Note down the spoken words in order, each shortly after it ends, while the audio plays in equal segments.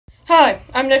Hi,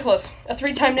 I'm Nicholas, a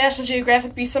three-time National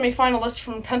Geographic Bee semi-finalist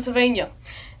from Pennsylvania.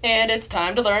 And it's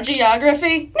time to learn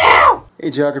geography now! Hey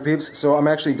Geography peeps, so I'm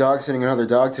actually dog sitting another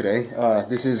dog today.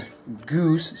 This is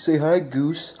Goose. Say hi,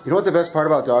 Goose. You know what the best part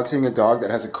about dog sitting a dog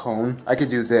that has a cone? I could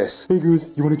do this. Hey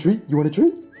Goose, you want a treat? You want a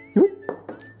treat?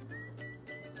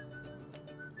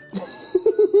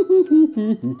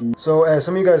 So, as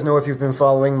some of you guys know if you've been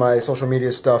following my social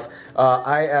media stuff,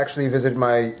 I actually visited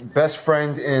my best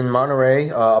friend in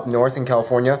Monterey, up north in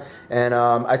California, and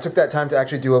I took that time to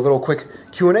actually do a little quick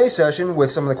Q&A session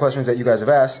with some of the questions that you guys have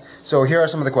asked. So here are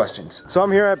some of the questions. So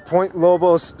I'm here at Point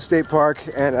Lobos State Park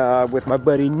and with my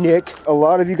buddy Nick. A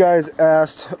lot of you guys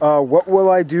asked, what will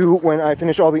I do when I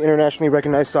finish all the internationally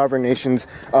recognized sovereign nations?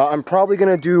 I'm probably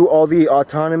going to do all the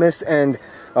autonomous and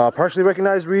partially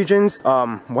recognized regions.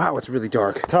 Wow, it's really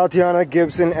dark. Tatiana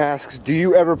Gibson asks, do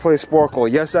you ever play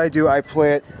Sporkle? Yes, I do. I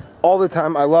play it all the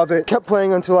time. I love it. Kept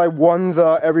playing until I won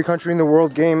the Every Country in the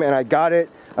World game, and I got it.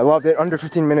 I loved it. Under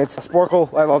 15 minutes.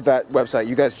 Sporkle, I love that website.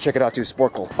 You guys check it out too,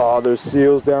 Sporkle. Oh, there's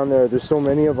seals down there. There's so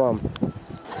many of them.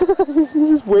 He's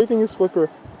just waving his flipper.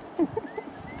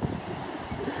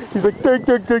 He's like, I'm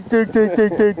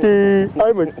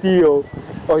a seal.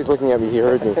 Oh, he's looking at me, he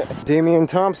heard me. Damian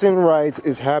Thompson writes,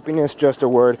 is happiness just a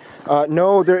word?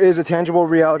 No, there is a tangible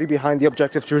reality behind the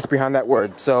objective truth behind that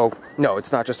word. So, no,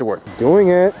 it's not just a word. Doing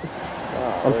it.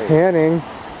 I'm panning.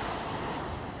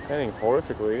 Panning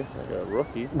horrifically, like a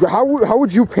rookie. How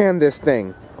would you pan this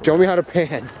thing? Show me how to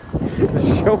pan.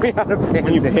 Show me how to pan.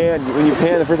 When you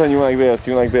pan the first time you went like this,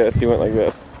 you went like this, you went like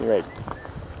this. You're right.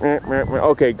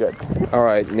 Okay, good.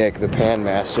 Alright, Nick, the pan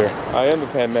master. I am the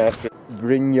pan master.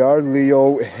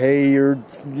 Brynjarlio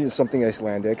Hayard, something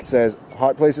Icelandic, says,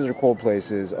 hot places or cold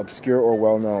places, obscure or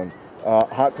well-known?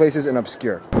 Hot places and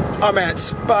obscure. I'm at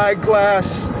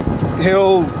Spyglass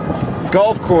Hill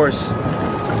Golf Course.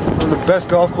 One of the best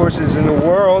golf courses in the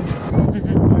world.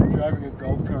 I'm driving a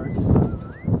golf cart.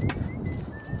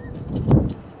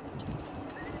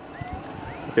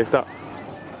 Okay, stop.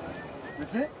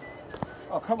 That's it?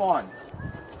 Oh, come on.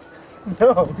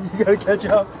 No, you gotta catch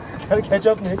up. You gotta catch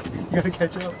up, Nick. You gotta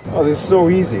catch up. Oh, this is so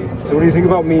easy. So what do you think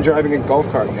about me driving a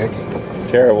golf cart, Nick?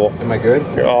 Terrible. Am I good?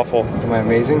 You're awful. Am I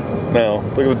amazing? No.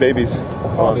 Look at the babies.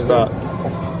 Oh, stop.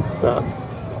 Stop.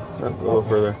 No, a little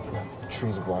further. The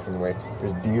trees are blocking the way.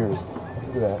 There's deers.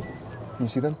 Look at that. Can you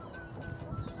see them?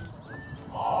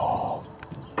 Oh,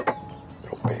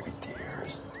 little baby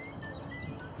deers.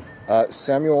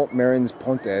 Samuel Marins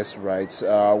Pontes writes,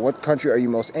 what country are you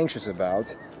most anxious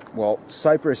about? Well,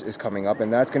 Cyprus is coming up,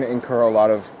 and that's going to incur a lot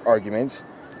of arguments.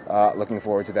 Looking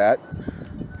forward to that.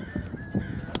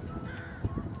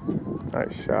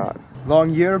 Nice shot.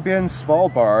 Longyearbyen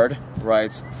Svalbard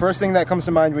writes, first thing that comes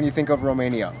to mind when you think of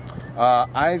Romania.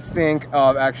 I think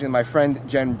of actually my friend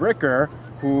Jen Bricker,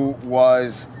 who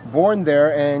was born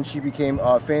there, and she became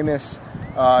a famous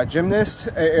gymnast,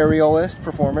 aerialist,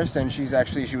 performist, and she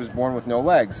was born with no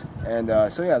legs. And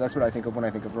so yeah, that's what I think of when I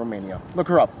think of Romania. Look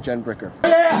her up, Jen Bricker.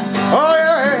 Yeah. Oh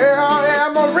yeah,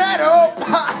 Moretto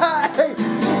pie!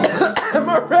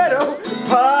 Moretto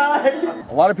pie!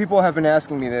 A lot of people have been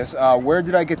asking me this, where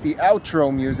did I get the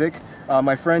outro music?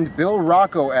 My friend Bill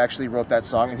Rocco actually wrote that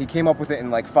song, and he came up with it in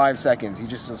like 5 seconds. He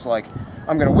just was like,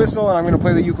 I'm gonna whistle and I'm gonna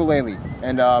play the ukulele.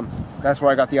 And that's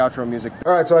where I got the outro music.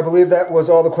 Alright, so I believe that was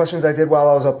all the questions I did while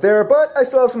I was up there, but I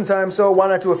still have some time, so why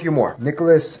not do a few more?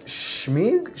 Nicholas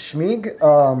Schmieg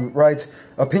writes,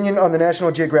 opinion on the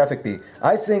National Geographic Bee.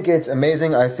 I think it's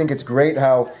amazing. I think it's great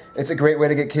how it's a great way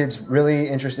to get kids really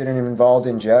interested and involved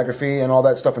in geography and all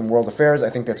that stuff in world affairs. I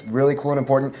think that's really cool and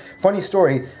important. Funny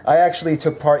story, I actually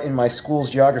took part in my school's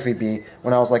geography bee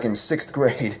when I was like in 6th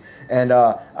grade, and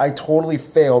I totally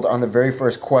failed on the very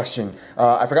first question.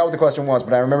 I forgot what the question was,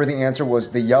 but I remember the answer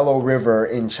was the Yellow River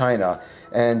in China,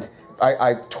 and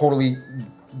I totally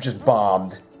just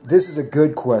bombed. This is a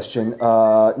good question.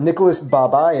 Nicholas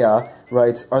Babaya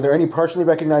writes, are there any partially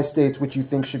recognized states which you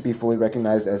think should be fully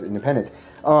recognized as independent?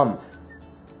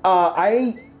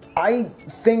 I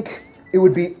think it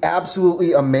would be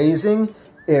absolutely amazing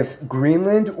if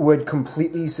Greenland would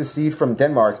completely secede from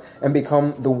Denmark and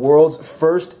become the world's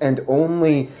first and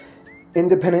only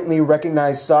independently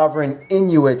recognized sovereign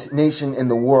Inuit nation in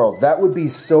the world. That would be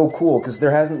so cool, because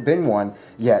there hasn't been one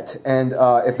yet. And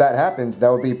if that happened, that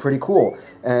would be pretty cool.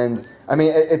 And I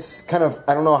mean, it's kind of,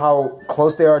 I don't know how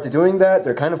close they are to doing that.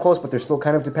 They're kind of close, but they're still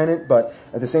kind of dependent. But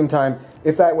at the same time,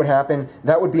 if that would happen,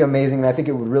 that would be amazing. And I think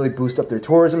it would really boost up their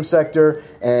tourism sector,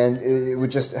 and it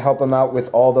would just help them out with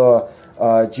all the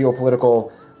geopolitical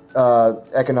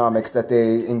economics that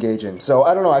they engage in. So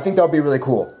I don't know, I think that would be really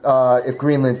cool if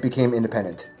Greenland became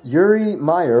independent. Yuri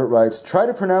Meyer writes, try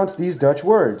to pronounce these Dutch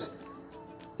words.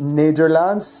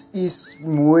 Nederlands is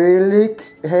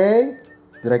moeilijk, hey?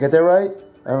 Did I get that right?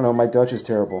 I don't know, my Dutch is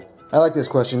terrible. I like this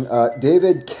question.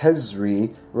 David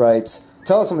Kesri writes,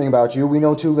 tell us something about you, we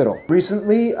know too little.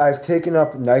 Recently, I've taken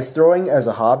up knife throwing as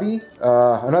a hobby.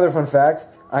 Another fun fact,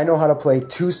 I know how to play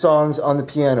 2 songs on the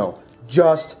piano.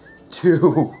 Just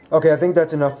 2. Okay, I think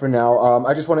that's enough for now.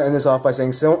 I just want to end this off by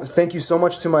saying thank you so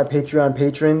much to my Patreon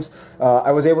patrons.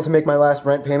 I was able to make my last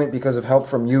rent payment because of help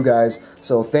from you guys,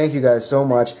 so thank you guys so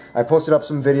much. I posted up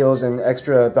some videos and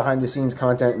extra behind-the-scenes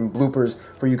content and bloopers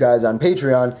for you guys on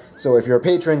Patreon, so if you're a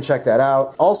patron, check that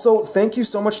out. Also, thank you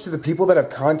so much to the people that have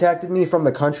contacted me from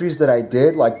the countries that I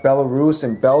did, like Belarus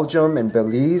and Belgium and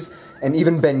Belize, and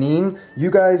even Benin. You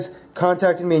guys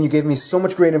contacted me and you gave me so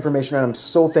much great information, and I'm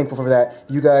so thankful for that.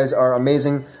 You guys are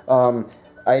amazing.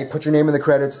 I put your name in the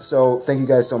credits, so thank you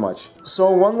guys so much.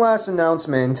 So one last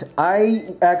announcement. I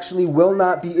actually will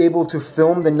not be able to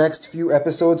film the next few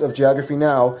episodes of Geography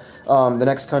Now. The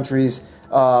next countries,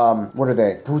 what are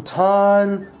they?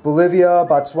 Bhutan, Bolivia,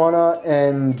 Botswana,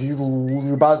 and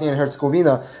Bosnia and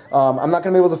Herzegovina. I'm not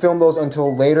going to be able to film those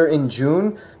until later in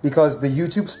June because the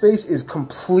YouTube space is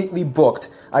completely booked.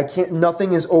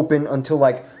 Nothing is open until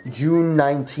like June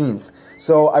 19th.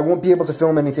 So I won't be able to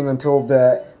film anything until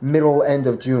the end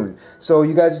of June. So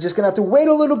you guys are just going to have to wait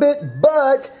a little bit,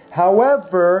 but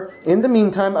however, in the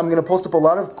meantime, I'm going to post up a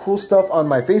lot of cool stuff on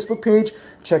my Facebook page.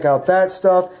 Check out that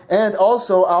stuff. And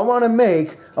also, I want to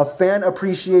make a fan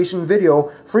appreciation video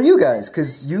for you guys,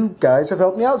 because you guys have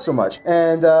helped me out so much.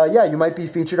 And yeah, you might be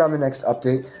featured on the next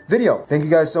update video. Thank you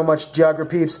guys so much, Geogra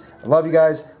peeps. I love you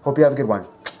guys. Hope you have a good one.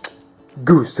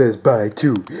 Goose says bye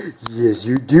too. Yes,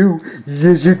 you do.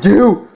 Yes, you do.